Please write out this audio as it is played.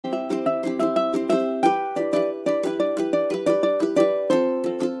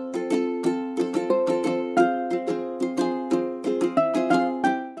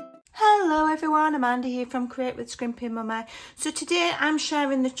Amanda here from Create with Scrimping Mummy. So today I'm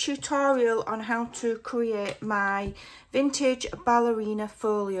sharing the tutorial on how to create my vintage ballerina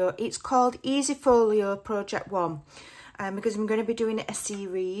folio. It's called Easy Folio Project 1 because I'm going to be doing a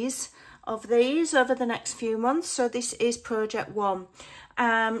series of these over the next few months. So this is Project 1.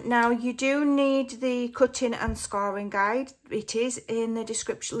 Now you do need the cutting and scoring guide. It is in the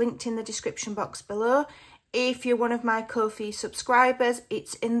description, linked in the description box below. If you're one of my Ko-fi subscribers,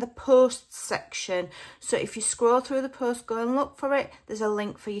 it's in the posts section. So if you scroll through the post, go and look for it. There's a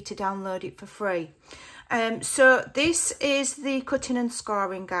link for you to download it for free. So this is the cutting and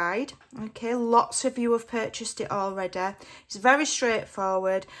scoring guide. Okay, lots of you have purchased it already. It's very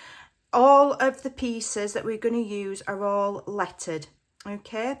straightforward. All of the pieces that we're going to use are all lettered.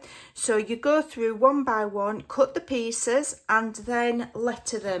 Okay, so you go through one by one, cut the pieces and then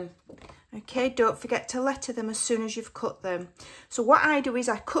letter them. Okay, don't forget to letter them as soon as you've cut them. So what I do is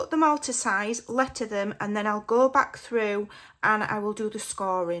I cut them all to size, letter them, and then I'll go back through and I will do the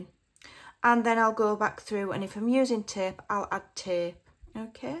scoring. And then I'll go back through, and if I'm using tape, I'll add tape.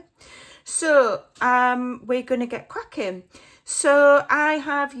 Okay, so we're going to get cracking. So I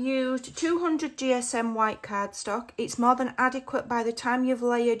have used 200 GSM white cardstock. It's more than adequate by the time you've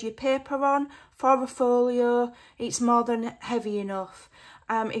layered your paper on for a folio. It's more than heavy enough.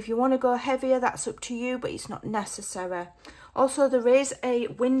 If you want to go heavier, that's up to you, but it's not necessary. Also, there is a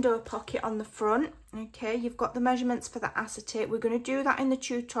window pocket on the front. Okay, you've got the measurements for the acetate. We're going to do that in the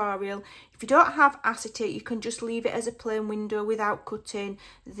tutorial. If you don't have acetate, you can just leave it as a plain window without cutting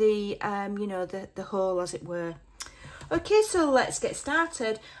the, you know, the hole, as it were. Okay, so let's get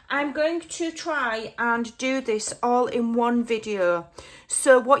started. I'm going to try and do this all in one video.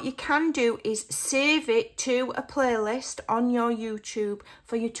 So what you can do is save it to a playlist on your YouTube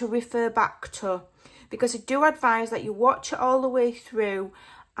for you to refer back to. Because I do advise that you watch it all the way through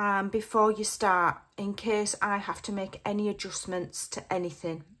before you start, in case I have to make any adjustments to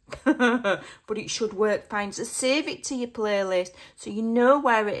anything. But it should work fine. So save it to your playlist so you know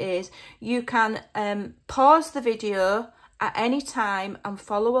where it is. You can pause the video at any time and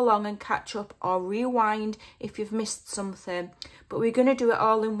follow along and catch up, or rewind if you've missed something. But we're going to do it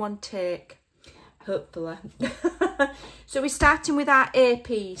all in one take, hopefully. So we're starting with our A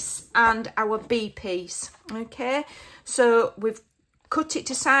piece and our B piece. Okay, so we've cut it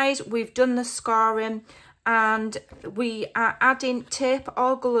to size, we've done the scoring, and we are adding tape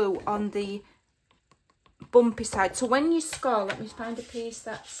or glue on the bumpy side. So when you score, let me find a piece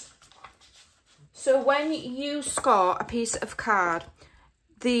that's... So when you score a piece of card,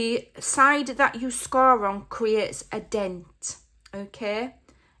 the side that you score on creates a dent, okay?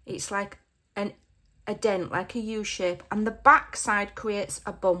 It's like a dent, like a U shape, and the back side creates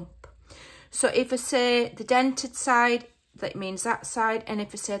a bump. So if I say the dented side, that means that side, and if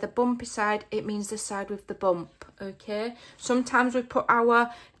I say the bumpy side, it means the side with the bump. Okay, sometimes we put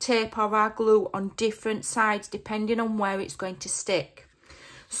our tape or our glue on different sides depending on where it's going to stick.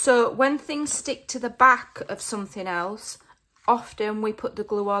 So when things stick to the back of something else, often we put the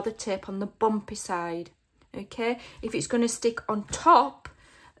glue or the tape on the bumpy side. Okay, if it's going to stick on top,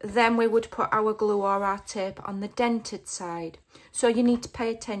 then we would put our glue or our tape on the dented side. So you need to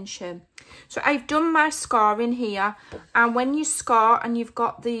pay attention. So I've done my scoring here, and when you score and you've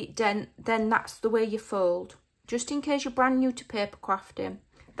got the dent, then that's the way you fold. Just in case you're brand new to paper crafting,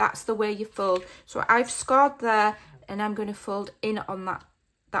 that's the way you fold. So I've scored there, and I'm going to fold in on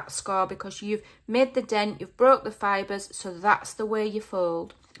that score because you've made the dent, you've broke the fibres, so that's the way you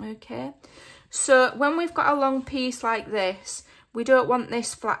fold. Okay, so when we've got a long piece like this, we don't want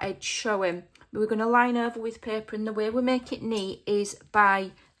this flat edge showing. We're going to line over with paper, and the way we make it neat is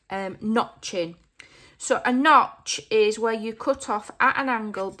by notching. So a notch is where you cut off at an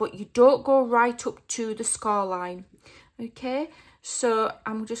angle, but you don't go right up to the score line. Okay, so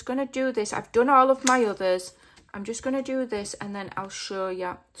I'm just going to do this. I've done all of my others. I'm just going to do this and then I'll show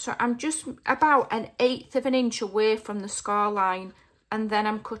you. So I'm just about 1/8 of an inch away from the score line, and then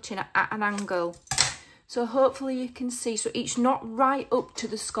I'm cutting at an angle. So hopefully you can see. So it's not right up to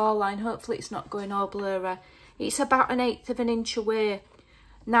the score line. Hopefully it's not going all blurry. It's about 1/8 of an inch away.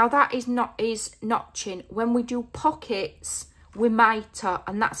 Now that is notching. When we do pockets, we miter,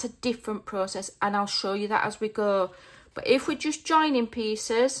 and that's a different process, and I'll show you that as we go. But if we're just joining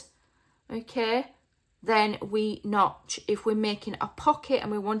pieces, okay, then we notch. If we're making a pocket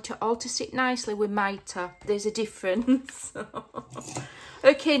and we want it all to sit nicely, we miter. There's a difference.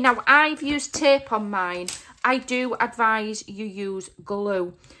 Okay, now I've used tape on mine. I do advise you use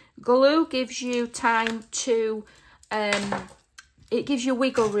glue. Glue gives you time to it gives you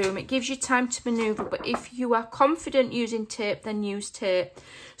wiggle room, it gives you time to maneuver, but if you are confident using tape, then use tape.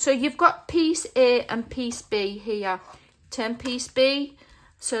 So you've got piece A and piece B here. Turn piece B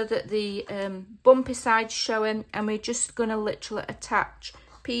so that the bumpy side's showing, and we're just going to literally attach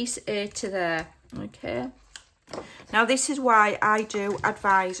piece A to there, okay? Now this is why I do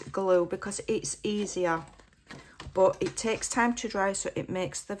advise glue, because it's easier, but it takes time to dry, so it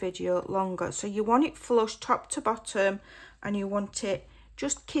makes the video longer. So you want it flush top to bottom, and you want it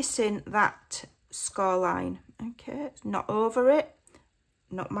just kissing that score line, okay? Not over it,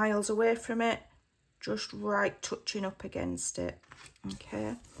 not miles away from it, just right touching up against it,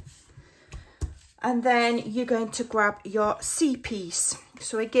 okay? And then you're going to grab your C piece.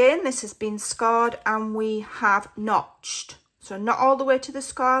 So again, this has been scored and we have notched. So not all the way to the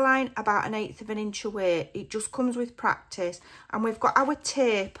score line, about 1/8 of an inch away. It just comes with practice. And we've got our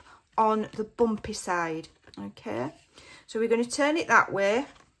tape on the bumpy side, okay? So we're going to turn it that way,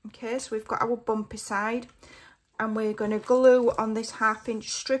 okay? So we've got our bumpy side, and we're going to glue on this 1/2 inch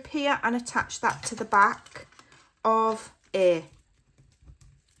strip here and attach that to the back of A.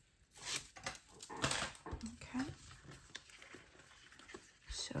 Okay.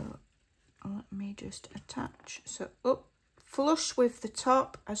 So let me just attach. So up, flush with the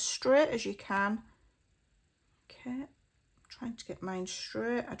top, as straight as you can. Okay. Trying to get mine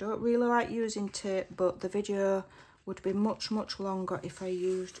straight. I don't really like using tape, but the video would be much longer if I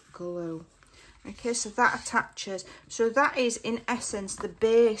used glue. Okay, so that attaches. So that is in essence the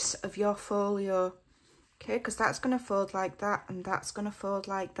base of your folio, okay, because that's going to fold like that and that's going to fold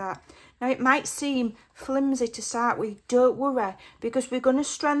like that. Now it might seem flimsy to start with, don't worry, because we're going to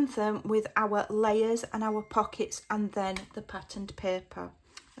strengthen with our layers and our pockets and then the patterned paper,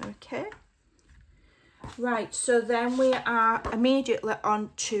 okay. Right, so then we are immediately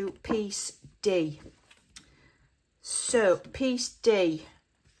on to piece D. So piece D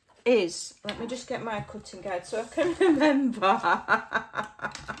is, let me just get my cutting guide so I can remember.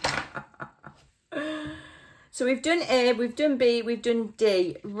 So we've done A, we've done B, we've done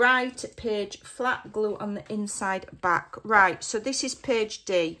D. Right page, flat glue on the inside back. Right, so this is page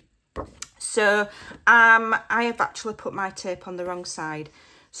D. So I have actually put my tape on the wrong side.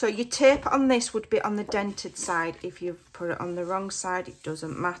 So your tape on this would be on the dented side. If you've put it on the wrong side, it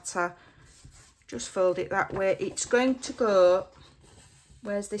doesn't matter. Just fold it that way. It's going to go,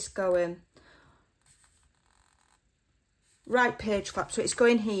 where's this going? Right page flap, so it's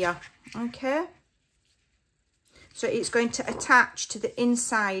going here, okay? So it's going to attach to the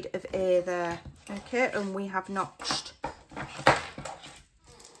inside of A there, okay? And we have notched.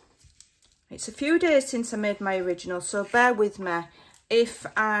 It's a few days since I made my original, so bear with me if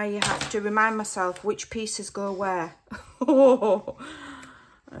I have to remind myself which pieces go where.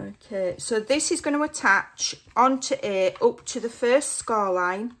 Okay, so this is going to attach onto A up to the first score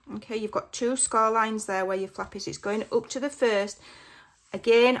line. Okay, you've got 2 score lines there where your flap is. It's going up to the first,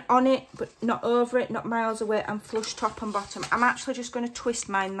 again on it, but not over it, not miles away, and flush top and bottom. I'm actually just going to twist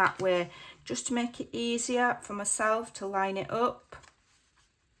mine that way just to make it easier for myself to line it up.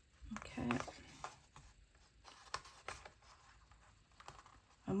 Okay.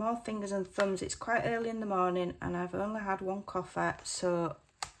 And more fingers and thumbs. It's quite early in the morning and I've only had 1 coffee, so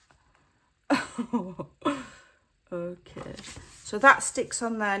okay, so that sticks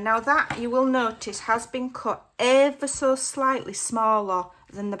on there. Now that, you will notice, has been cut ever so slightly smaller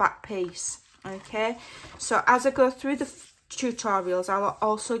than the back piece, okay? So as I go through the tutorials, I'll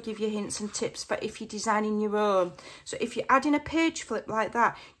also give you hints and tips for if you're designing your own. So if you're adding a page flip like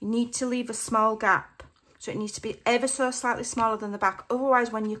that, you need to leave a small gap. So it needs to be ever so slightly smaller than the back.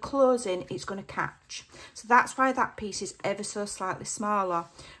 Otherwise, when you're closing, it's going to catch. So that's why that piece is ever so slightly smaller.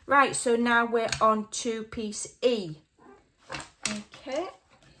 Right, so now we're on to piece E. Okay.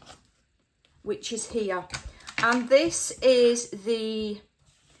 Which is here. And this is the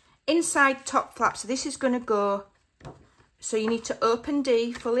inside top flap. So this is going to go, so you need to open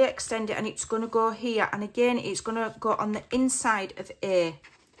D, fully extend it, and it's going to go here. And again, it's going to go on the inside of A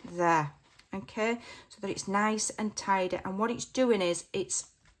there. Okay, so that it's nice and tidy, and what it's doing is it's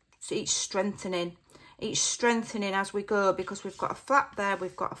strengthening. It's strengthening as we go, because we've got a flap there,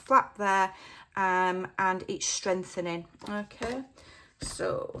 we've got a flap there, and it's strengthening. Okay,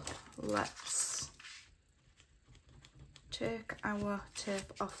 so let's take our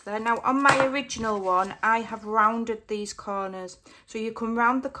tape off there. Now on my original one, I have rounded these corners, so you can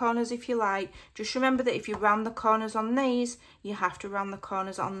round the corners if you like. Just remember that if you round the corners on these, you have to round the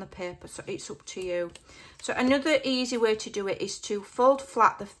corners on the paper, so it's up to you. So another easy way to do it is to fold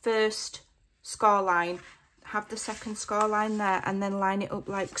flat the first score line, have the second score line there, and then line it up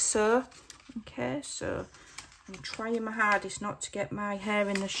like so. Okay, so I'm trying my hardest not to get my hair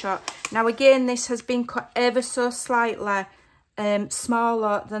in the shot. Now again, this has been cut ever so slightly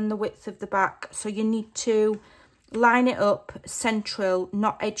smaller than the width of the back. So you need to line it up central,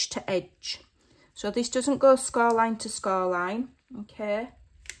 not edge to edge. So this doesn't go score line to score line, okay?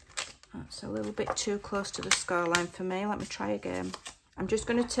 That's a little bit too close to the score line for me. Let me try again. I'm just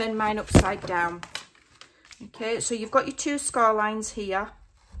going to turn mine upside down. Okay, so you've got your two score lines here.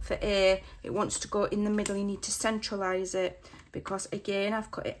 For A, it wants to go in the middle. You need to centralise it because again,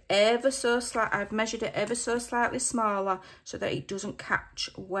 I've cut it ever so slight. I've measured it ever so slightly smaller so that it doesn't catch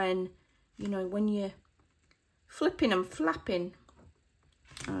when, you know, when you're flipping and flapping.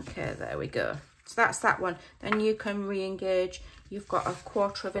 Okay, there we go. So that's that one. Then you can re-engage. You've got a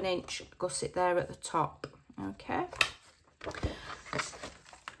 1/4 of an inch gusset there at the top. Okay.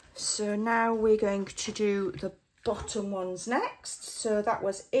 So now we're going to do the bottom ones next. So that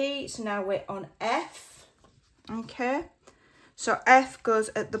was E, so now we're on F. Okay, so F goes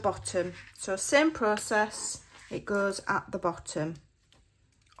at the bottom. So same process, it goes at the bottom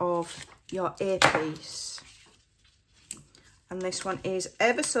of your A piece. And this one is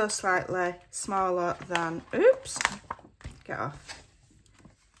ever so slightly smaller than, oops, get off,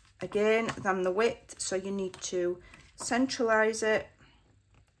 again, than the width. So you need to centralise it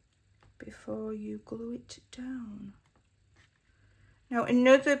before you glue it down. Now,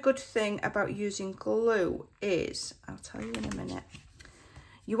 another good thing about using glue is, I'll tell you in a minute,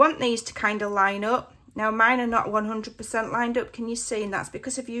 you want these to kind of line up. Now, mine are not 100% lined up, can you see? And that's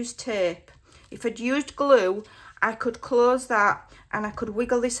because I've used tape. If I'd used glue, I could close that and I could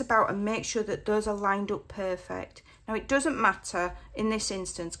wiggle this about and make sure that those are lined up perfect. Now, it doesn't matter in this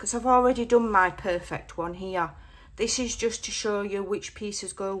instance because I've already done my perfect one here. This is just to show you which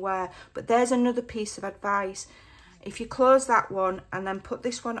pieces go where. But there's another piece of advice. If you close that one and then put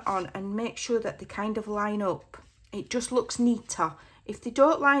this one on and make sure that they kind of line up, it just looks neater. If they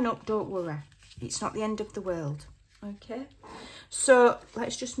don't line up, don't worry. It's not the end of the world. Okay, so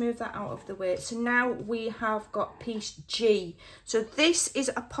let's just move that out of the way. So now we have got piece G. So this is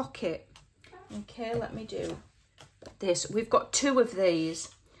a pocket. Okay, let me do this. We've got 2 of these.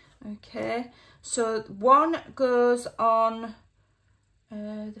 Okay, so one goes on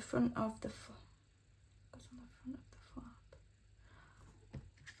the front of the flap.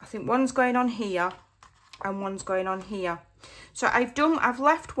 I think one's going on here and one's going on here. So I've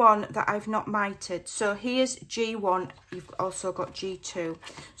left one that I've not mitered. So here's G1, you've also got G2.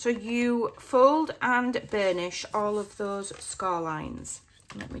 So you fold and burnish all of those score lines.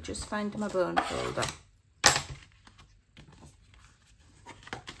 Let me just find my bone folder.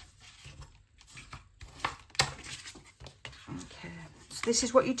 Okay, so this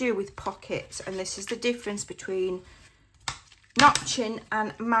is what you do with pockets, and this is the difference between notching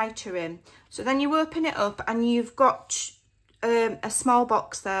and mitering. So then you open it up and you've got a small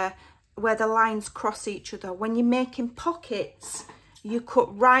box there where the lines cross each other. When you're making pockets, you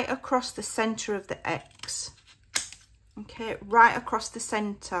cut right across the centre of the X. Okay, right across the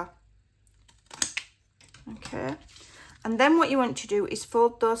centre. Okay, and then what you want to do is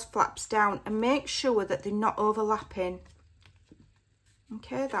fold those flaps down and make sure that they're not overlapping.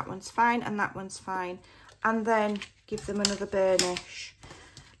 Okay, that one's fine and that one's fine. And then give them another burnish,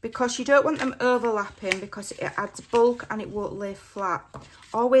 because you don't want them overlapping because it adds bulk and it won't lay flat.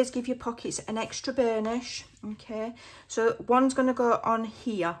 Always give your pockets an extra burnish. Okay, so one's going to go on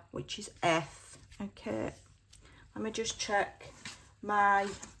here, which is F. Okay, let me just check my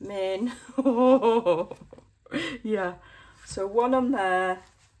main. Yeah, so one on there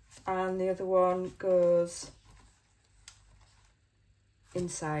and the other one goes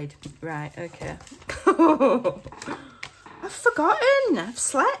inside. Right, okay. I've forgotten, I've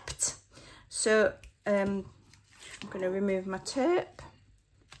slept. So I'm going to remove my tape.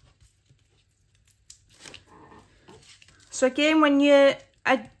 So again, when you're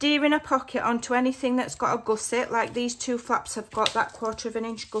adhering a pocket onto anything that's got a gusset, like these 2 flaps have got that 1/4 of an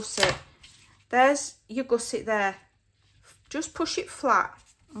inch gusset, there's your gusset there. Just push it flat,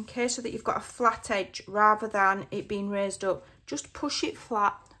 okay, so that you've got a flat edge rather than it being raised up. Just push it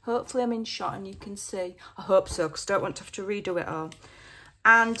flat. Hopefully I'm in shot and you can see. I hope so, because I don't want to have to redo it all.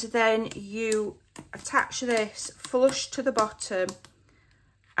 And then you attach this flush to the bottom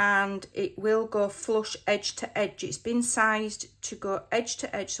and it will go flush edge to edge. It's been sized to go edge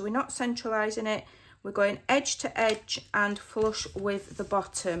to edge, so we're not centralising it. We're going edge to edge and flush with the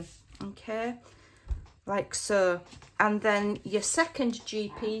bottom, okay, like so. And then your second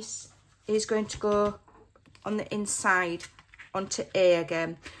G piece is going to go on the inside onto A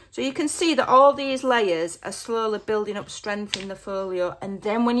again. So you can see that all these layers are slowly building up strength in the folio, and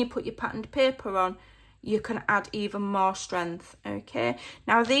then when you put your patterned paper on, you can add even more strength. Okay,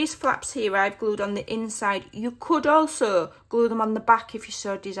 now these flaps here I've glued on the inside. You could also glue them on the back if you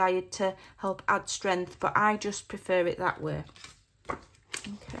so desired to help add strength, but I just prefer it that way.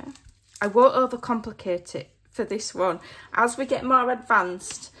 Okay, I won't overcomplicate it for this one. As we get more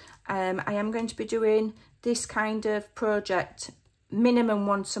advanced, I am going to be doing this kind of project minimum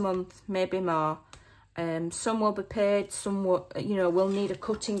once a month, maybe more. Some will be paid, some will, will need a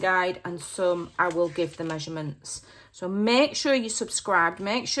cutting guide, and some I will give the measurements. So make sure you're subscribed,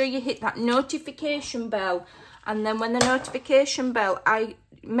 make sure you hit that notification bell, and then when the notification bell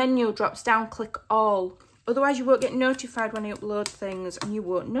menu drops down, click all. Otherwise you won't get notified when I upload things and you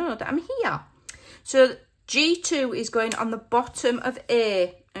won't know that I'm here. So G2 is going on the bottom of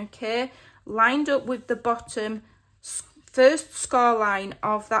A, okay, lined up with the bottom first score line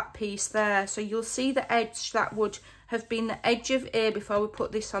of that piece there. So you'll see the edge that would have been the edge of A before we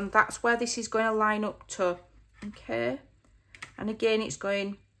put this on. That's where this is going to line up to, okay. And again, it's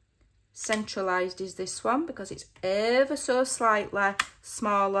going centralised is this one because it's ever so slightly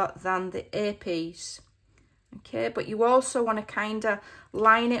smaller than the A piece, okay. But you also want to kind of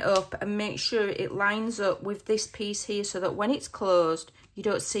line it up and make sure it lines up with this piece here so that when it's closed, you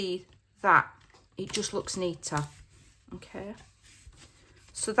don't see that. It just looks neater. Okay,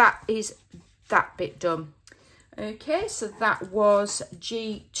 so that is that bit done. Okay, so that was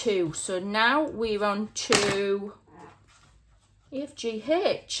G2. So now we're on to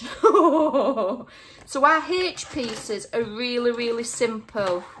EFGH. So our H pieces are really, really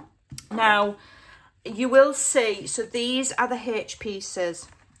simple. Now, you will see, so these are the H pieces.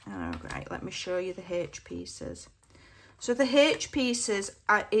 All right, let me show you the H pieces. So the H pieces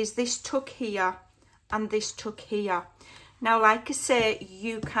is this tuck here and this tuck here. Now, like I say,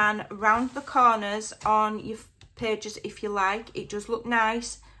 you can round the corners on your pages if you like. It does look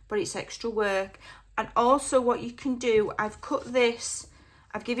nice, but it's extra work. And also what you can do, I've cut this,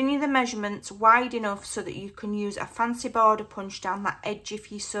 I've given you the measurements wide enough so that you can use a fancy border punch down that edge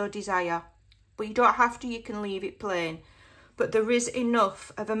if you so desire. But you don't have to, you can leave it plain. But there is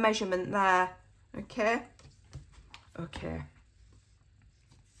enough of a measurement there, okay? Okay.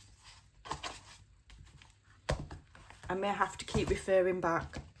 I may have to keep referring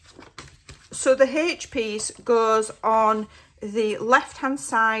back. So the H piece goes on the left hand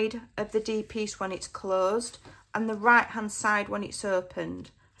side of the D piece when it's closed and the right hand side when it's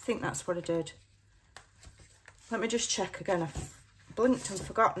opened. I think that's what I did. Let me just check again. I've blinked and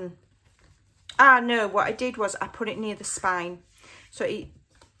forgotten. Ah no, what I did was I put it near the spine. So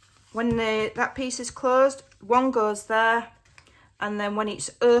when that piece is closed, one goes there, and then when it's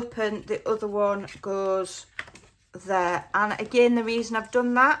open, the other one goes there. And again, the reason I've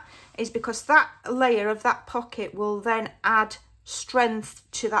done that is because that layer of that pocket will then add strength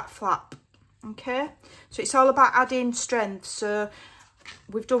to that flap, okay? So it's all about adding strength. So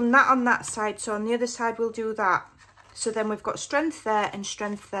we've done that on that side, so on the other side we'll do that. So then we've got strength there and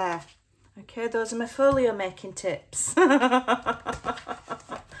strength there. Okay, those are my folio making tips.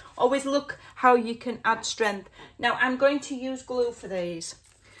 Always look how you can add strength. Now I'm going to use glue for these,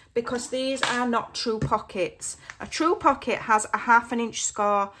 because these are not true pockets. A true pocket has a 1/2 inch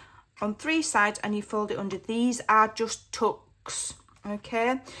score on 3 sides and you fold it under. These are just tucks,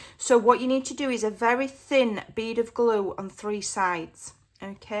 okay? So what you need to do is a very thin bead of glue on 3 sides,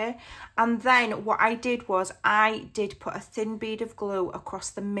 okay? And then what I did was I did put a thin bead of glue across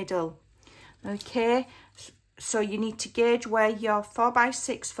the middle, okay? So you need to gauge where your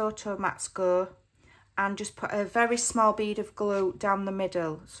 4x6 photo mats go and just put a very small bead of glue down the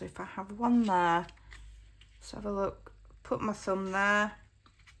middle. So if I have one there, let's have a look, put my thumb there,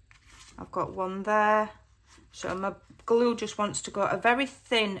 I've got one there. So my glue just wants to go a very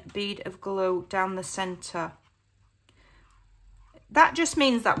thin bead of glue down the centre. That just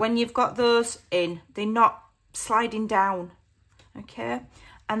means that when you've got those in, they're not sliding down, okay?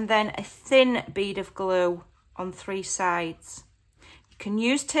 And then a thin bead of glue on 3 sides. You can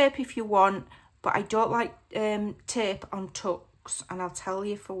use tape if you want, but I don't like tape on tucks, and I'll tell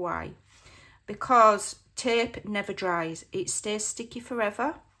you for why. Because tape never dries. It stays sticky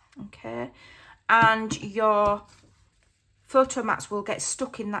forever, okay? And your photo mats will get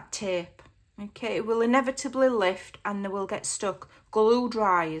stuck in that tape, okay? It will inevitably lift and they will get stuck. Glue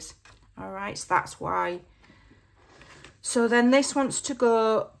dries, all right? So that's why. So then this wants to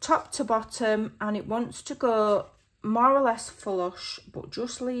go top to bottom, and it wants to go more or less flush, but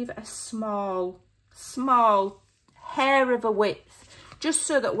just leave a small hair of a width, just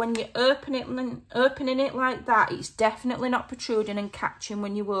so that when you opening it like that, it's definitely not protruding and catching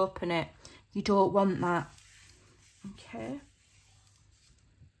when you open it. You don't want that, okay?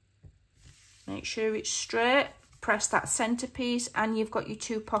 Make sure it's straight. Press that centerpiece and you've got your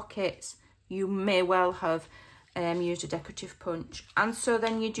 2 pockets. You may well have used a decorative punch. And so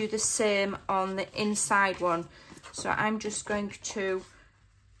then you do the same on the inside one. So I'm just going to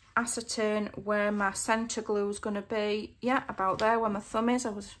ascertain where my center glue is going to be. Yeah, about there where my thumb is.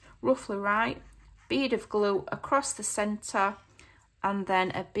 I was roughly right. Bead of glue across the center and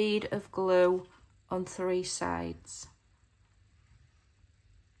then a bead of glue on 3 sides.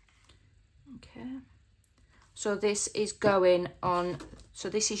 Okay. So this is going on, so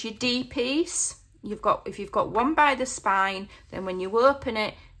this is your D piece. If you've got one by the spine, then when you open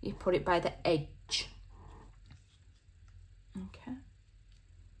it, you put it by the edge. Okay.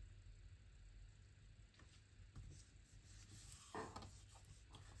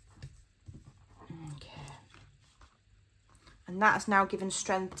 Okay. And that has now given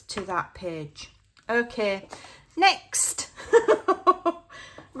strength to that page. Okay, next.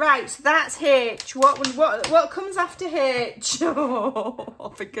 Right, so that's H. What comes after H? Oh, I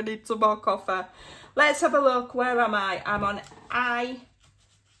think I need some more coffee. Let's have a look. Where am I? I'm on I,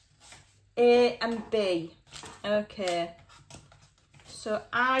 A and B. Okay. So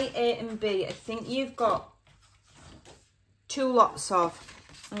I, A and B, I think you've got 2 lots of.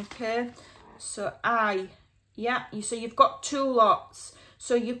 Okay. So I, yeah, so you've got 2 lots.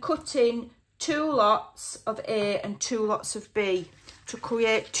 So you're cutting 2 lots of A and 2 lots of B to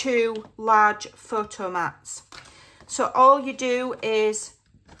create 2 large photo mats. So all you do is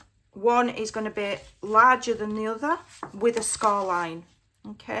one is going to be larger than the other with a score line,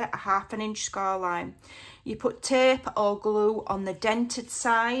 okay, a 1/2 inch score line. You put tape or glue on the dented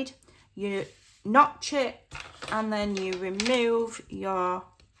side, you notch it, and then you remove your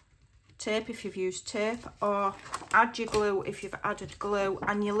tape if you've used tape, or add your glue if you've added glue,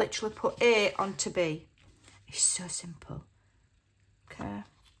 and you literally put A onto B. It's so simple. Okay.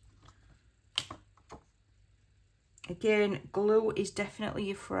 Again, glue is definitely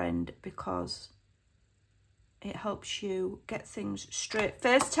your friend because it helps you get things straight.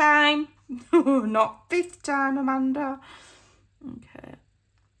 First time, not 5th time, Amanda. Okay.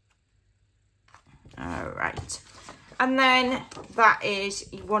 All right. And then that is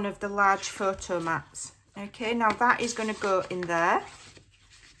one of the large photo mats. Okay, now that is going to go in there.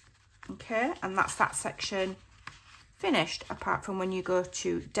 Okay, and that's that section finished, apart from when you go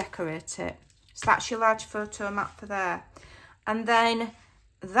to decorate it. So that's your large photo mat for there. And then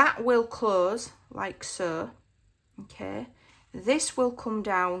that will close like so. Okay, this will come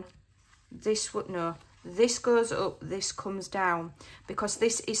down. This would, no, this goes up, this comes down, because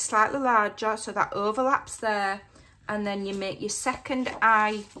this is slightly larger, so that overlaps there. And then you make your second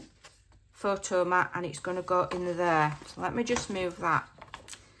eye photo mat and it's going to go in there. So let me just move that.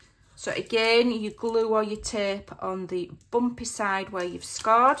 So again, you glue or you tape on the bumpy side where you've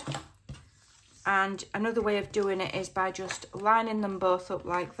scored. And another way of doing it is by just lining them both up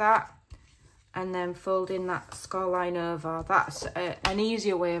like that and then folding that score line over. That's an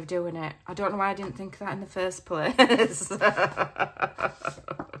easier way of doing it. I don't know why I didn't think of that in the first place.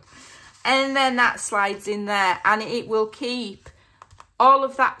 And then that slides in there, and it will keep all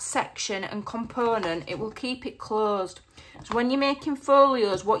of that section and component, it will keep it closed. So when you're making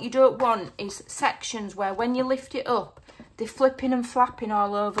folios, what you don't want is sections where when you lift it up, they're flipping and flapping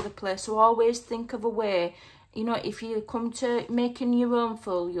all over the place. So always think of a way, you know, if you come to making your own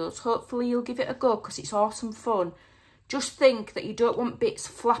folios, hopefully you'll give it a go because it's awesome fun. Just think that you don't want bits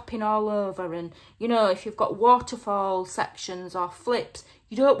flapping all over, and, you know, if you've got waterfall sections or flips,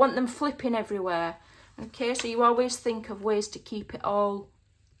 you don't want them flipping everywhere. Okay, so you always think of ways to keep it all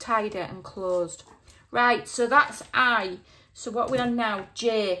tidy and closed. Right, so that's I. So what we're on now,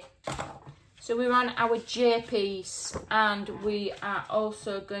 J. So we're on our J piece, and we are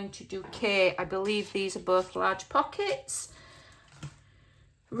also going to do K. I believe these are both large pockets.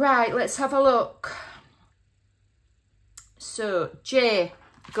 Right, let's have a look. So J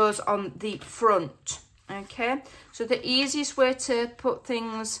goes on the front, okay? So the easiest way to put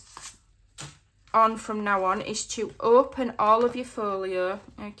things on from now on is to open all of your folio,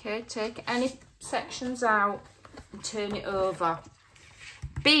 okay? Take any sections out and turn it over.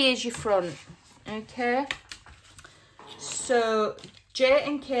 B is your front, okay? So J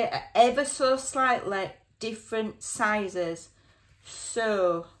and K are ever so slightly different sizes.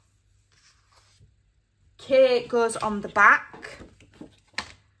 So K goes on the back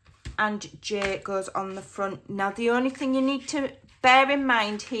and J goes on the front. Now the only thing you need to bear in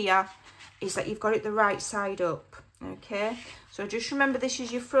mind here is that you've got it the right side up, okay? So just remember, this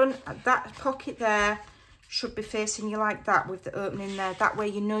is your front. That pocket there should be facing you like that with the opening there. That way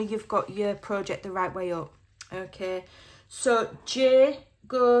you know you've got your project the right way up, okay? So J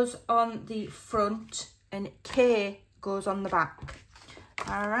goes on the front and K goes on the back.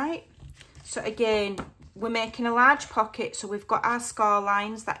 All right, so again, we're making a large pocket, so we've got our score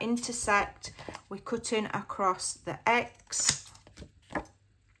lines that intersect. We're cutting across the X.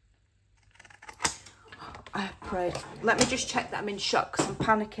 I pray. Let me just check that I'm in shock because I'm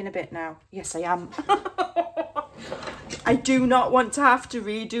panicking a bit now. Yes, I am. I do not want to have to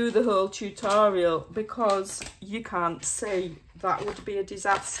redo the whole tutorial because you can't see. That would be a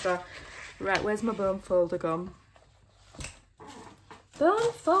disaster. Right, where's my bone folder gone?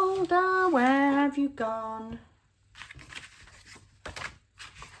 Bone folder, where have you gone?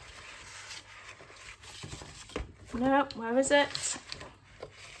 No, where is it?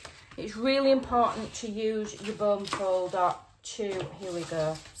 It's really important to use your bone folder to, here we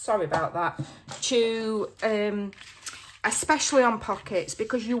go, sorry about that, to, especially on pockets,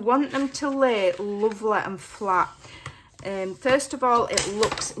 because you want them to lay lovely and flat. First of all, it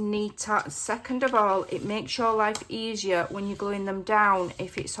looks neater. Second of all, it makes your life easier when you're gluing them down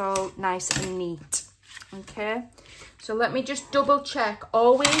if it's all nice and neat. Okay, so let me just double check.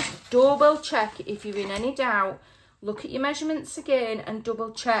 Always double check if you're in any doubt. Look at your measurements again and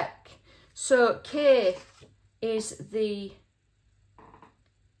double check. So K is the,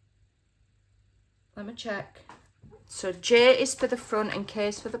 let me check. So J is for the front and K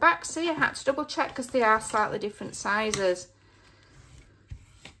is for the back. See, I had to double check because they are slightly different sizes.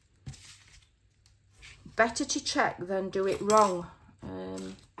 Better to check than do it wrong.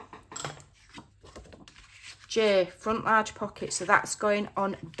 J, front large pocket, so that's going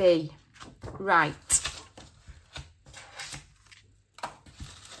on B. Right.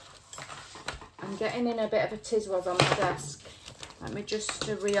 I'm getting in a bit of a tizwaz on my desk. Let me just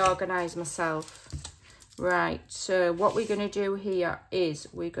reorganise myself. Right, so what we're going to do here is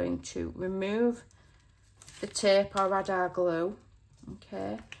we're going to remove the tape or radar glue,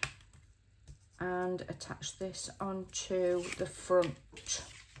 okay, and attach this onto the front.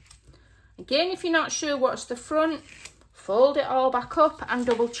 Again, if you're not sure what's the front, fold it all back up and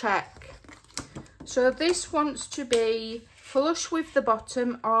double check. So this wants to be flush with the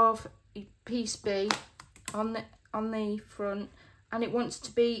bottom of piece B on the front, and it wants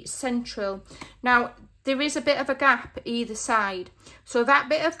to be central. Now, there is a bit of a gap either side. So that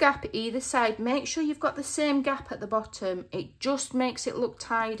bit of gap either side, make sure you've got the same gap at the bottom. It just makes it look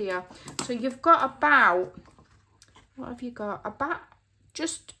tidier. So you've got about, what have you got?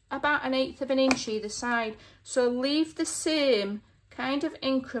 Just about 1/8 of an inch either side. So leave the same kind of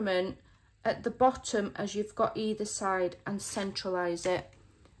increment at the bottom as you've got either side and centralise it.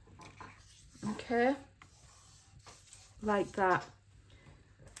 Okay, like that.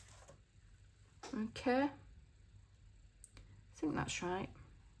 Okay, I think that's right.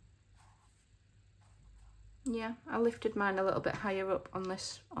 Yeah, I lifted mine a little bit higher up on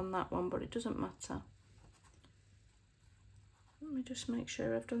that one, but it doesn't matter. Let me just make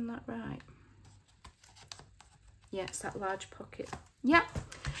sure I've done that right. Yeah, it's that large pocket. Yeah,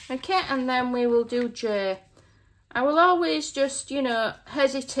 okay, and then we will do J. I will always just, you know,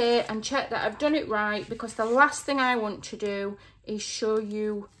 hesitate and check that I've done it right, because the last thing I want to do is show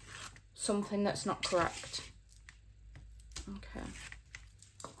you something that's not correct. Okay.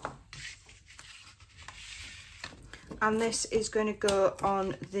 And this is going to go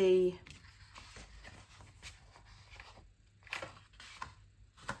on the,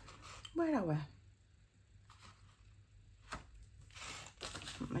 where are we?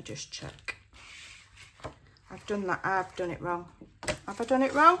 Let me just check. I've done that. I've done it wrong. Have I done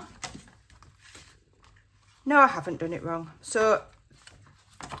it wrong? No, I haven't done it wrong. So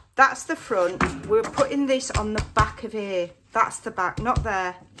that's the front. We're putting this on the back of here. That's the back, not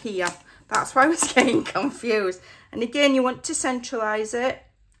there, here. That's why I was getting confused. And again, you want to centralise it.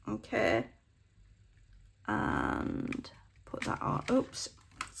 Okay. And put that on. Oops.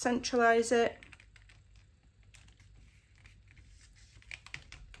 Centralise it.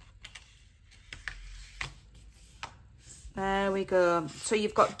 There we go. So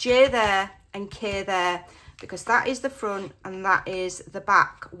you've got J there and K there, because that is the front and that is the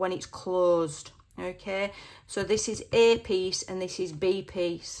back when it's closed. Okay, so this is A piece and this is B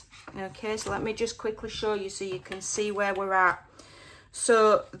piece. Okay, so let me just quickly show you so you can see where we're at.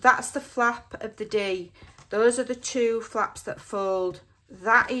 So that's the flap of the D. Those are the two flaps that fold.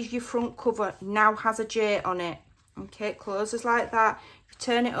 That is your front cover, now has a J on it. Okay, it closes like that. You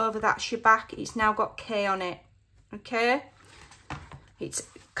turn it over, that's your back. It's now got K on it. Okay, it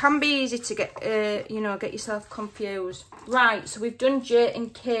can be easy to get, you know, get yourself confused. Right, so we've done J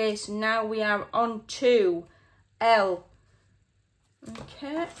and K, so now we are on to L.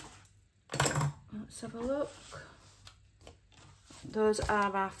 Okay, let's have a look. those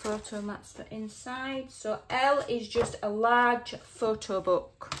are our photo mats for inside. So L is just a large photo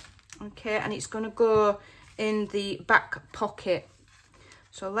book, okay, and it's going to go in the back pocket.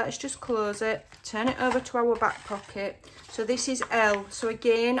 So let's just close it, turn it over to our back pocket. So this is L. So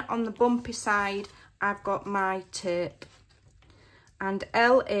again, on the bumpy side, I've got my tape. And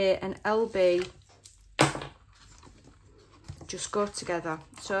LA and LB just go together.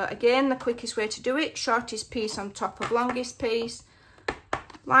 So again, the quickest way to do it, shortest piece on top of longest piece,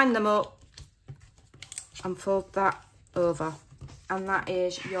 line them up and fold that over. And that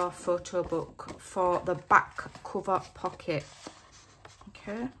is your photo book for the back cover pocket.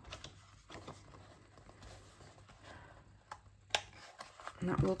 Okay. And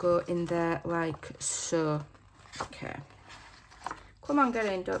that will go in there like so. Okay. Come on, get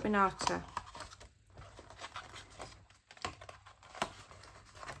in, don't be naughty.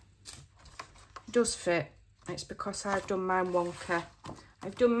 It does fit. It's because I've done mine wonky.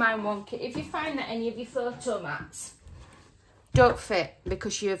 I've done mine wonky. If you find that any of your photo mats don't fit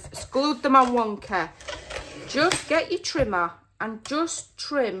because you've glued them on wonky, just get your trimmer and just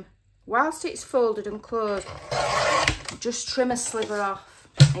trim whilst it's folded and closed. Just trim a sliver off.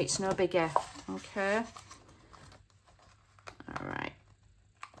 It's no biggie. Okay. All right.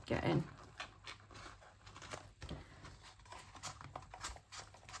 Get in.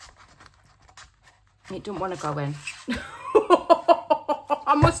 It don't want to go in.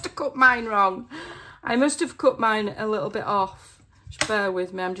 I must have cut mine wrong. I must have cut mine a little bit off. Just bear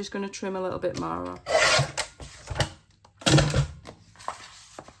with me. I'm just going to trim a little bit more off.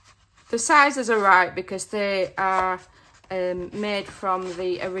 The sizes are right because they are made from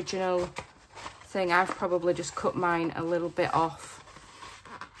the original thing. I've probably just cut mine a little bit off.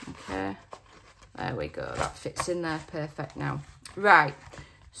 Okay, there we go. That fits in there perfect now. Right,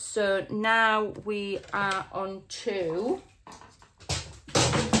 so now we are on to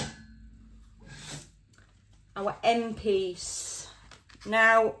our end piece.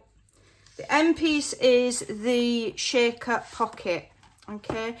 Now, the end piece is the shaker pocket.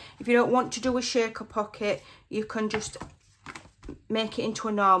 Okay, if you don't want to do a shaker pocket, you can just make it into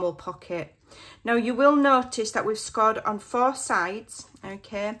a normal pocket. Now you will notice that we've scored on 4 sides,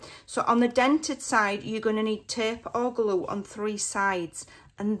 okay? So on the dented side, you're going to need tape or glue on 3 sides.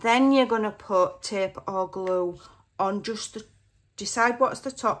 And then you're going to put tape or glue on just the, decide what's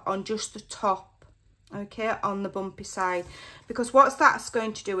the top, on just the top, okay? On the bumpy side. Because what that's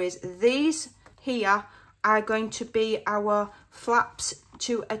going to do is these here are going to be our flaps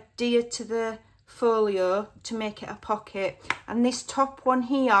to adhere to the folio to make it a pocket, and this top one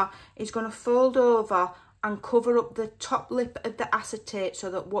here is going to fold over and cover up the top lip of the acetate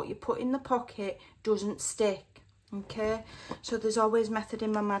so that what you put in the pocket doesn't stick. Okay, so there's always method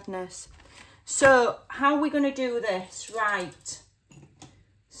in my madness. So how are we going to do this? Right,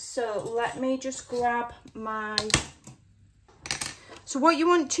 so let me just grab my, so what you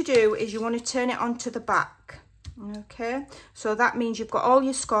want to do is you want to turn it onto the back. Okay, so that means you've got all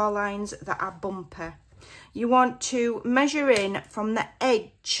your score lines that are bumpy. You want to measure in from the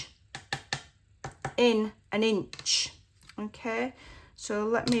edge in 1 inch. Okay, so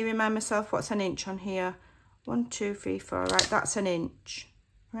let me remind myself what's 1 inch on here. 1, 2, 3, 4. Right, that's 1 inch.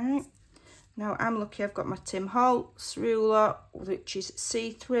 Right, now I'm lucky I've got my Tim Holtz ruler, which is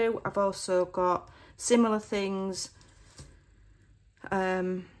see-through. I've also got similar things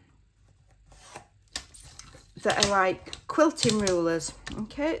that are like quilting rulers.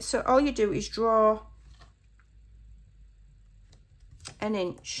 Okay, so all you do is draw 1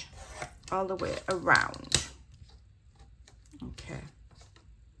 inch all the way around. Okay,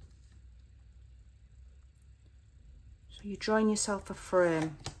 so you're drawing yourself a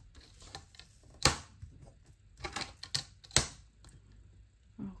frame.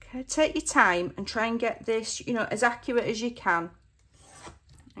 Okay, take your time and try and get this, you know, as accurate as you can.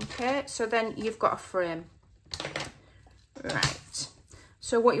 Okay, so then you've got a frame. Right,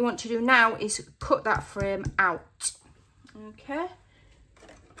 so what you want to do now is cut that frame out. Okay,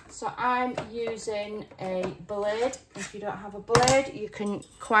 so I'm using a blade. If you don't have a blade, you can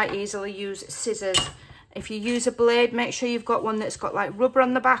quite easily use scissors. If you use a blade, make sure you've got one that's got like rubber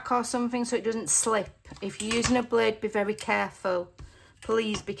on the back or something so it doesn't slip. If you're using a blade, be very careful.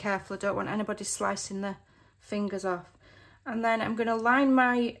 Please be careful. I don't want anybody slicing the fingers off. And then I'm going to line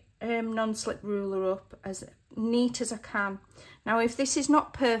my non-slip ruler up as neat as I can. Now if this is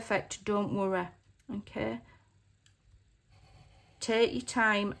not perfect, don't worry. Okay, take your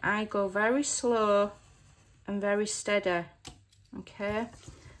time. I go very slow and very steady. Okay,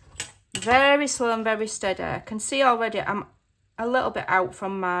 very slow and very steady. I can see already I'm a little bit out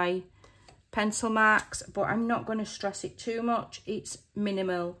from my pencil marks, but I'm not going to stress it too much. It's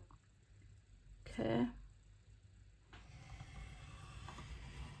minimal. Okay.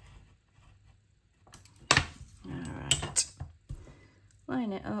 All right.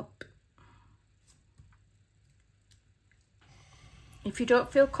 Line it up. If you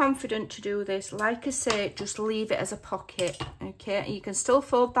don't feel confident to do this, like I say, just leave it as a pocket, okay? You can still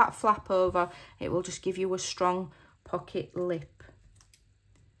fold that flap over. It will just give you a strong pocket lip.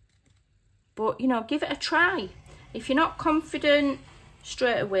 But, you know, give it a try. If you're not confident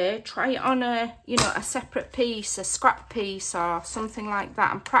straight away, try it on a, you know, a separate piece, a scrap piece or something like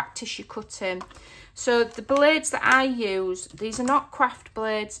that, and practice your cutting. So the blades that I use, these are not craft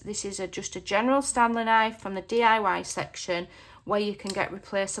blades. This is just a general Stanley knife from the DIY section, where you can get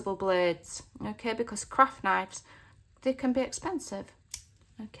replaceable blades, okay? Because craft knives, they can be expensive,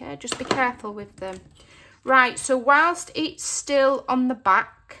 okay? Just be careful with them. Right, so whilst it's still on the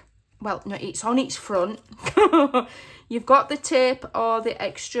back, well, no, it's on its front, you've got the tape or the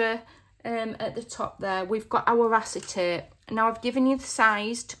extra at the top there. We've got our rassi tape. Now, I've given you the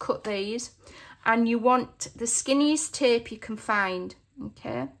size to cut these, and you want the skinniest tape you can find,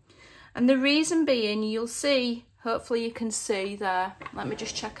 okay? And the reason being, you'll see, hopefully you can see there. Let me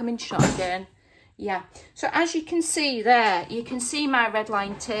just check them in shot again. Yeah. So as you can see there, you can see my red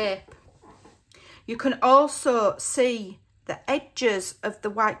line tape. You can also see the edges of the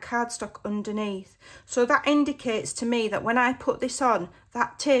white cardstock underneath. So that indicates to me that when I put this on,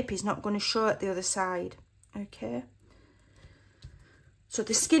 that tape is not going to show at the other side. Okay. So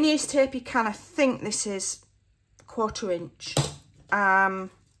the skinniest tape you can, I think this is 1/4 inch.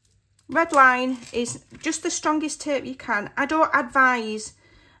 Red line is just the strongest tape you can. I don't advise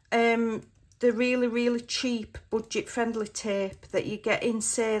the really cheap budget friendly tape that you get in,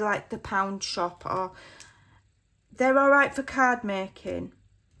 say, like the pound shop, or they're all right for card making,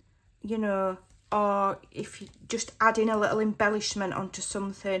 you know, or if you just add in a little embellishment onto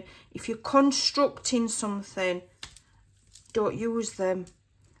something. If you're constructing something, don't use them.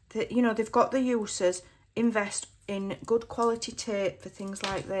 You know, they've got the uses. Invest in good quality tape for things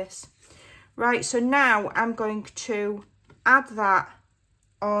like this. Right, so now I'm going to add that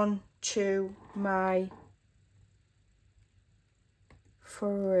on to my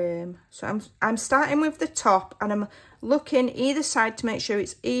frame. So I'm starting with the top, and I'm looking either side to make sure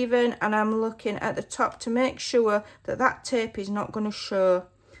it's even, and I'm looking at the top to make sure that that tape is not going to show,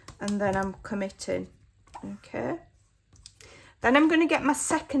 and then I'm committing. Okay. Then I'm going to get my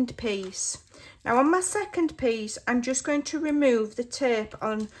second piece. Now on my second piece, I'm just going to remove the tape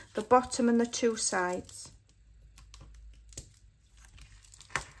on the bottom and the two sides.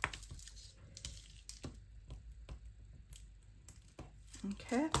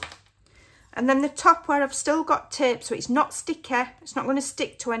 Okay. And then the top where I've still got tape, so it's not sticky, it's not going to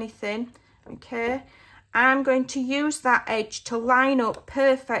stick to anything, okay? I'm going to use that edge to line up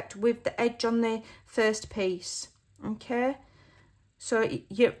perfect with the edge on the first piece, okay? So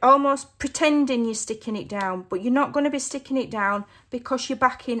you're almost pretending you're sticking it down, but you're not going to be sticking it down because your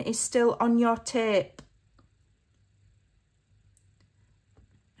backing is still on your tape.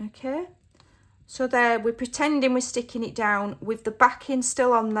 Okay, so there, we're pretending we're sticking it down with the backing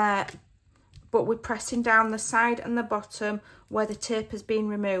still on there, but we're pressing down the side and the bottom where the tape has been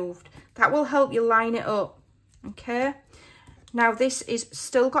removed. That will help you line it up, okay? Now this is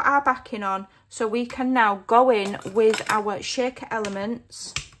still got our backing on, so we can now go in with our shaker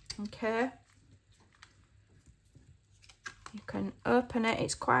elements, okay? You can open it,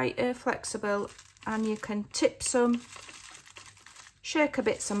 it's quite flexible, and you can tip some shaker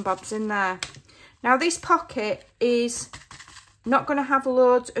bits and bobs in there. Now this pocket is not going to have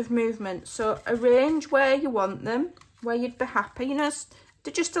loads of movement, so arrange where you want them, where you'd be happy, you know,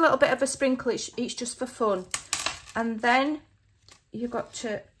 just a little bit of a sprinkle, it's just for fun. And then you've got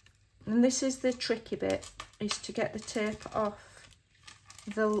to, and this is the tricky bit, is to get the tape off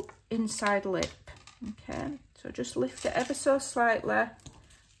the inside lip, okay? So just lift it ever so slightly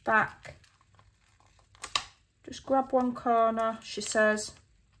back. Just grab one corner, she says,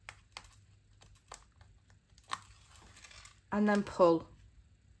 and then pull.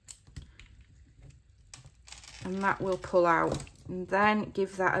 And that will pull out. And then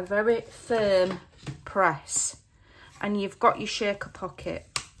give that a very firm press. And you've got your shaker pocket,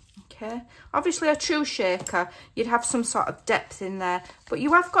 okay? Obviously a true shaker, you'd have some sort of depth in there, but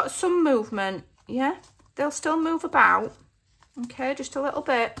you have got some movement, yeah? They'll still move about, okay? Just a little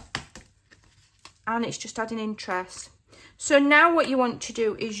bit. And it's just adding interest. So now what you want to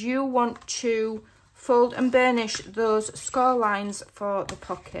do is you want to fold and burnish those score lines for the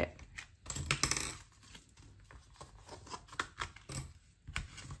pocket.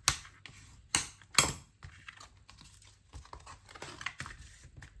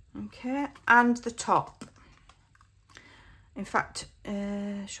 Okay, and the top. In fact,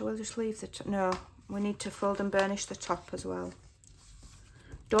 shall we just leave the top? No, we need to fold and burnish the top as well.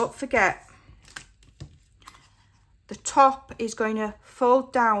 Don't forget, the top is going to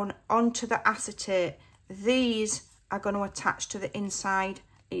fold down onto the acetate. These are going to attach to the inside,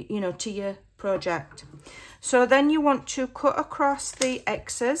 you know, to your project. So then you want to cut across the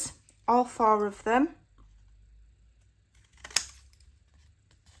X's, all 4 of them.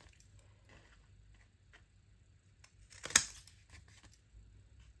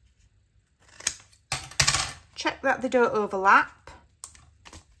 Check that they don't overlap.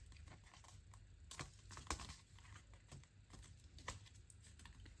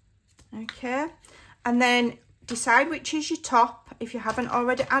 Okay, and then decide which is your top. If you haven't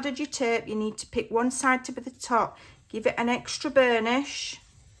already added your tape, you need to pick one side to be the top. Give it an extra burnish,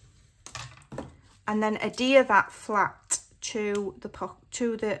 and then adhere that flat to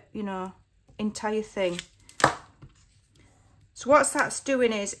the you know, entire thing. So what that's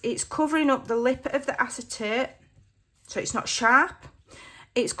doing is it's covering up the lip of the acetate, so it's not sharp.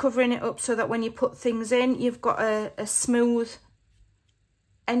 It's covering it up so that when you put things in, you've got a smooth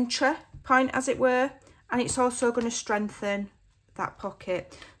entry point, as it were, and it's also going to strengthen that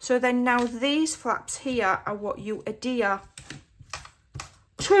pocket. So then now these flaps here are what you adhere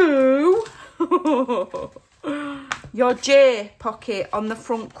to your J pocket on the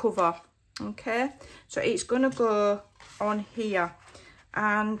front cover. Okay, so it's going to go on here,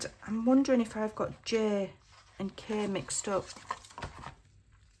 and I'm wondering if I've got J and K mixed up.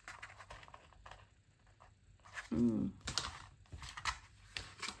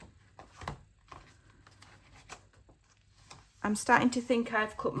 I'm starting to think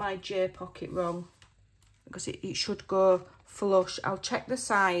I've cut my J pocket wrong, because it should go flush. I'll check the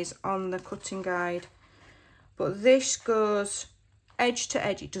size on the cutting guide, but this goes edge to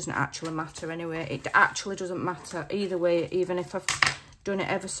edge. It doesn't actually matter anyway. It actually doesn't matter either way. Even if I've done it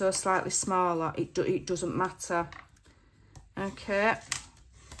ever so slightly smaller, it doesn't matter. Okay,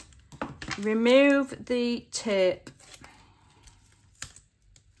 remove the tape.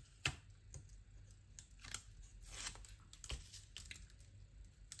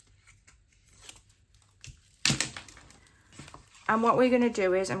 And what we're going to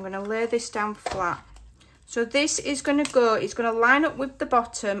do is I'm going to lay this down flat. So this is going to go, it's going to line up with the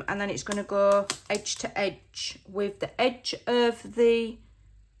bottom, and then it's going to go edge to edge with the edge of the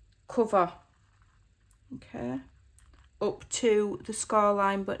cover. Okay. Up to the score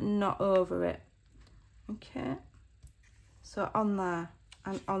line, but not over it. Okay. So on there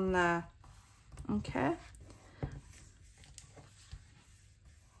and on there. Okay.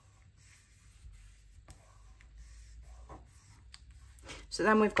 So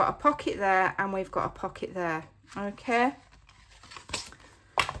then we've got a pocket there and we've got a pocket there. Okay.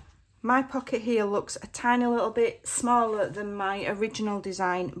 My pocket here looks a tiny little bit smaller than my original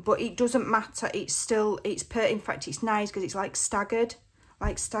design, but it doesn't matter. It's still, in fact, it's nice because it's like staggered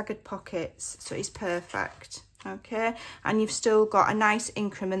pockets. So it's perfect. Okay. And you've still got a nice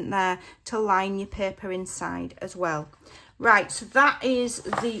increment there to line your paper inside as well. Right. So that is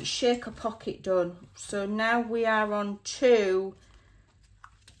the shaker pocket done. So now we are on to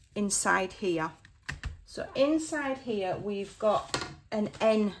inside here. So inside here we've got an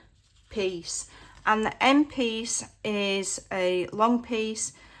N piece, and the N piece is a long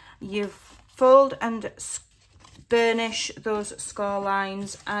piece. You fold and burnish those score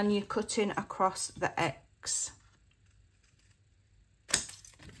lines, and you're cutting across the X.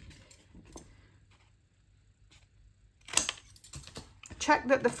 Check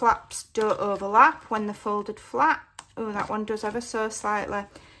that the flaps don't overlap when they're folded flat. Oh, that one does ever so slightly.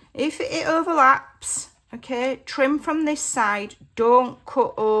 If it overlaps, okay, trim from this side. Don't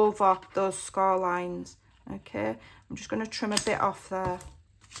cut over those score lines, okay? I'm just going to trim a bit off there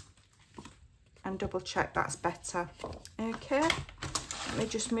and double check that's better. Okay, let me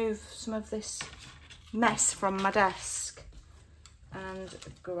just move some of this mess from my desk and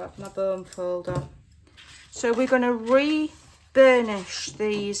grab my bone folder. So we're going to re-burnish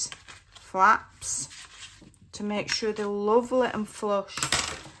these flaps to make sure they're lovely and flush.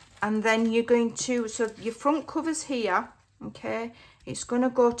 And then you're going to, so your front cover's here, okay? It's going to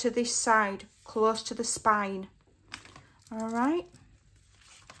go to this side, close to the spine. All right.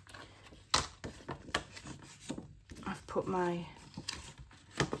 I've put my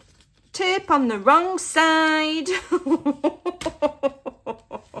tape on the wrong side.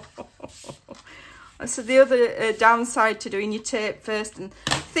 So the other downside to doing your tape first and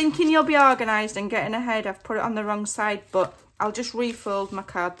thinking you'll be organised and getting ahead, I've put it on the wrong side, but I'll just refold my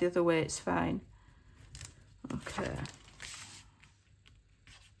card the other way, it's fine. Okay.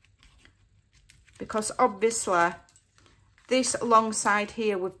 because obviously this long side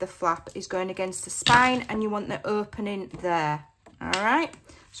here with the flap is going against the spine and you want the opening there. All right,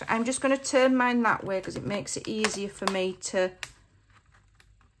 so I'm just going to turn mine that way because it makes it easier for me to,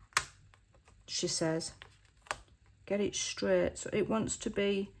 she says, get it straight. So it wants to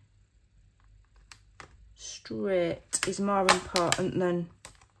be straight is more important than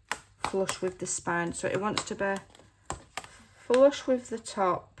flush with the spine. So it wants to be flush with the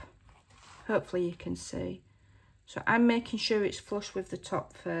top. Hopefully you can see. So I'm making sure it's flush with the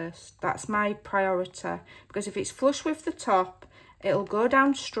top first. That's my priority, because if it's flush with the top, it'll go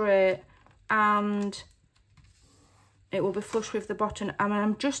down straight and it will be flush with the bottom. And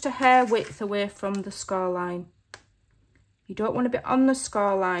I'm just a hair width away from the score line. You don't want to be on the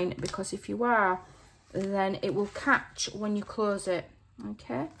score line, because if you are, then it will catch when you close it.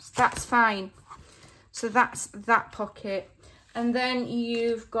 Okay, so that's fine. So that's that pocket. And then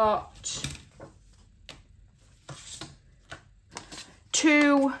you've got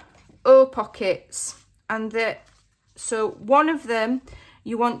 2 O pockets, and so one of them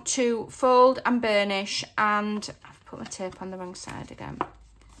you want to fold and burnish, and I've put my tape on the wrong side again,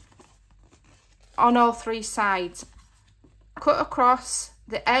 on all 3 sides. Cut across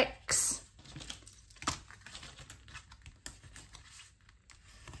the X,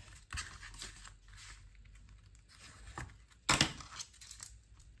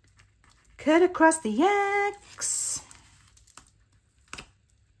 cut across the X.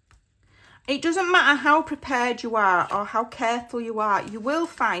 It doesn't matter how prepared you are or how careful you are, you will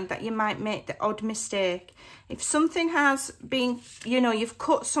find that you might make the odd mistake. If something has been, you know, you've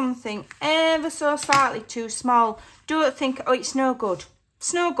cut something ever so slightly too small, don't think, oh, it's no good.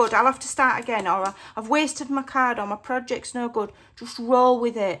 It's no good, I'll have to start again, or I've wasted my card, or my project's no good. Just roll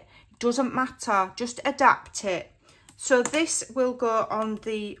with it. It doesn't matter, just adapt it. So this will go on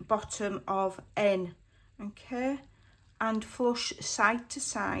the bottom of N, okay? And flush side to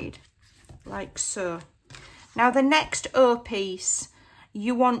side, like so. Now the next O piece,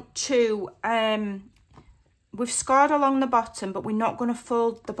 you want to, we've scored along the bottom, but we're not going to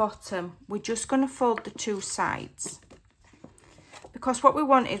fold the bottom. We're just going to fold the 2 sides. Because what we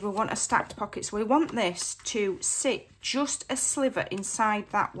want is, we want a stacked pocket. So we want this to sit just a sliver inside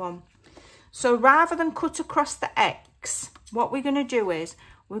that one. So rather than cut across the X, what we're going to do is,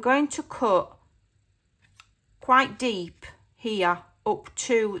 we're going to cut quite deep here, up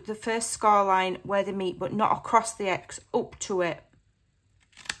to the first score line where they meet, but not across the X, up to it.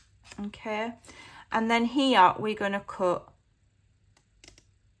 Okay, and then here we're going to cut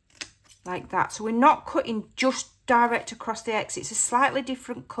like that. So we're not cutting just direct across the X, it's a slightly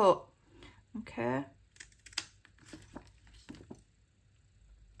different cut. Okay,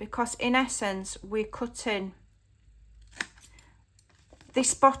 because in essence we're cutting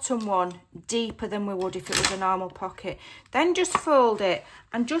this bottom one deeper than we would if it was a normal pocket. Then just fold it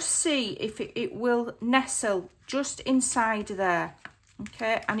and just see if it will nestle just inside there.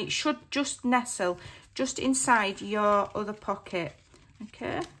 Okay, and it should just nestle just inside your other pocket.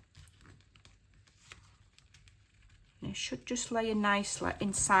 Okay, and it should just lay nicely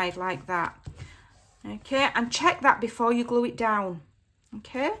inside like that. Okay, and check that before you glue it down.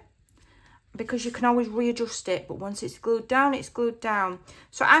 Okay, because you can always readjust it, but once it's glued down, it's glued down.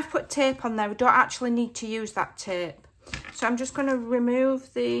 So I've put tape on there. We don't actually need to use that tape. So I'm just going to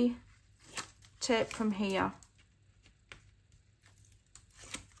remove the tape from here.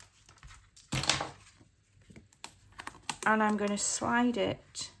 And I'm going to slide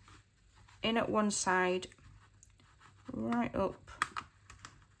it in at one side, right up,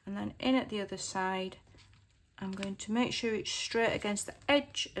 and then in at the other side. I'm going to make sure it's straight against the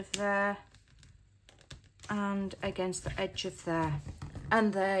edge of there and against the edge of there.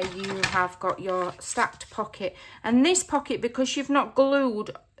 And there you have got your stacked pocket. And this pocket, because you've not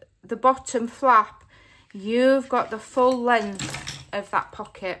glued the bottom flap, you've got the full length of that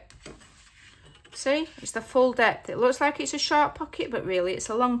pocket. See, it's the full depth. It looks like it's a short pocket, but really it's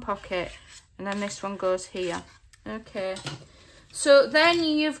a long pocket. And then this one goes here. Okay, so then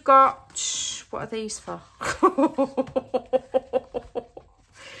you've got, what are these for?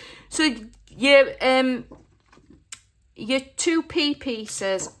 So your 2 P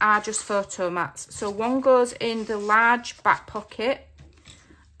pieces are just photo mats. So one goes in the large back pocket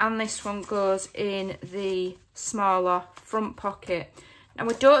and this one goes in the smaller front pocket. Now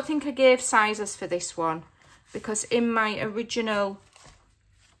I don't think I gave sizes for this one, because in my original,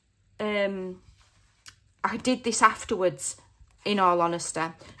 I did this afterwards, in all honesty.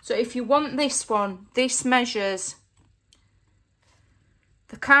 So if you want this one, this measures,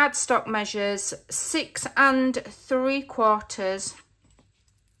 the cardstock measures 6 3/4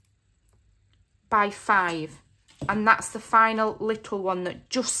 by 5. And that's the final little one that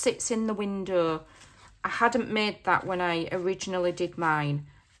just sits in the window. I hadn't made that when I originally did mine.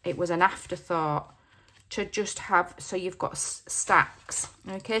 It was an afterthought to just have, so you've got stacks.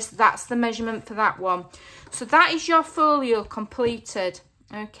 Okay, so that's the measurement for that one. So that is your folio completed.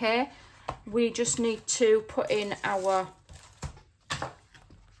 Okay, we just need to put in our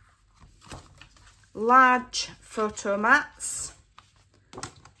large photo mats.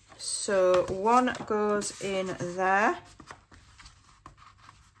 So one goes in there,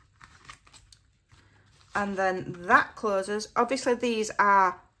 and then that closes. Obviously these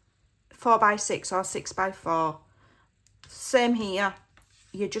are 4x6 or 6x4. Same here,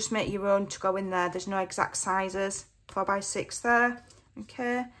 you just make your own to go in there. There's no exact sizes. 4x6 there,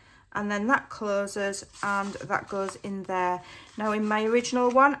 okay, and then that closes and that goes in there. Now in my original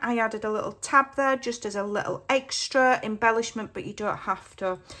one I added a little tab there just as a little extra embellishment, but you don't have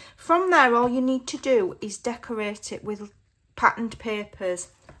to. From there all you need to do is decorate it with patterned papers,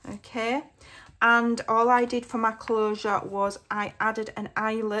 okay. And all I did for my closure was I added an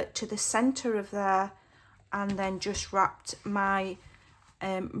eyelet to the centre of there and then just wrapped my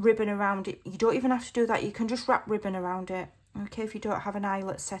ribbon around it. You don't even have to do that, you can just wrap ribbon around it, okay, if you don't have an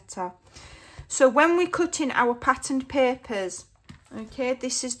eyelet setter. So when we cut in our patterned papers, okay,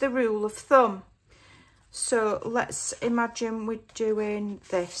 this is the rule of thumb. So let's imagine we're doing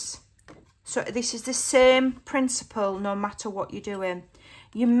this. So this is the same principle no matter what you're doing.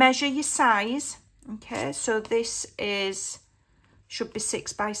 You measure your size, okay, so this should be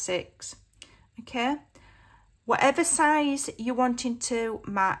 6x6, okay. Whatever size you're wanting to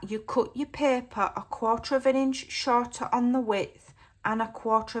mat, you cut your paper 1/4 inch shorter on the width and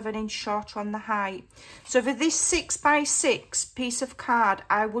 1/4 inch shorter on the height. So for this 6x6 piece of card,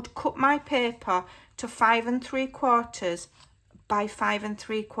 I would cut my paper to 5 3/4 by 5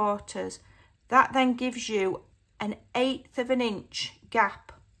 3/4. That then gives you an 1/8 inch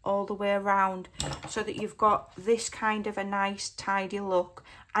gap all the way around, so that you've got this kind of a nice tidy look.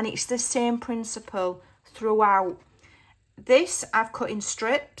 And it's the same principle throughout. This I've cut in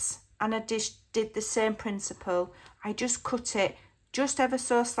strips, and I did the same principle. I just cut it just ever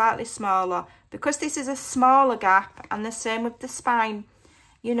so slightly smaller because this is a smaller gap, and the same with the spine.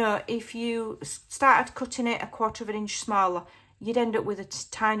 You know, if you started cutting it 1/4 inch smaller, you'd end up with a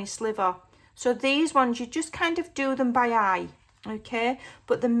tiny sliver. So these ones, you just kind of do them by eye, okay?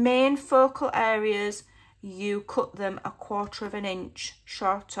 But the main focal areas, you cut them 1/4 inch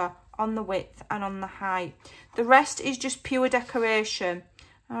shorter on the width and on the height. The rest is just pure decoration,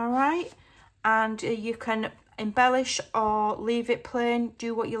 all right? And you can embellish or leave it plain,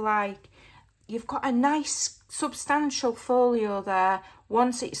 do what you like. You've got a nice substantial folio there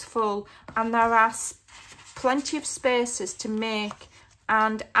once it's full, and there are plenty of spaces to make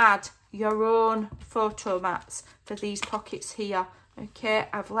and add your own photo mats for these pockets here, okay.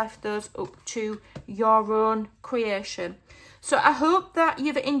 I've left those up to your own creation. So I hope that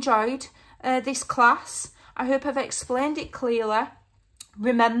you've enjoyed this class. I hope I've explained it clearly.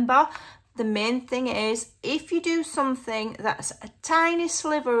 Remember, the main thing is, if you do something that's a tiny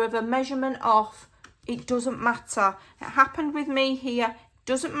sliver of a measurement off, it doesn't matter. It happened with me here.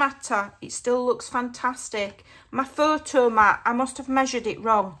 Doesn't matter, it still looks fantastic. My photo mat, I must have measured it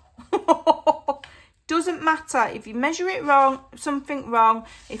wrong. Doesn't matter if you measure it wrong, something wrong.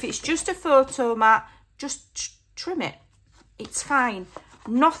 If it's just a photo mat, just trim it. It's fine.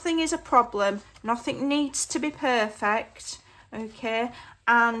 Nothing is a problem. Nothing needs to be perfect, okay?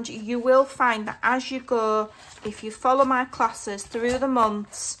 And you will find that as you go, if you follow my classes through the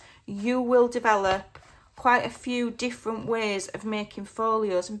months, you will develop quite a few different ways of making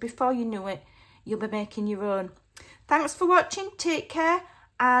folios, and before you know it, you'll be making your own. Thanks for watching, take care,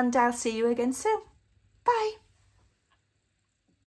 and I'll see you again soon. Bye.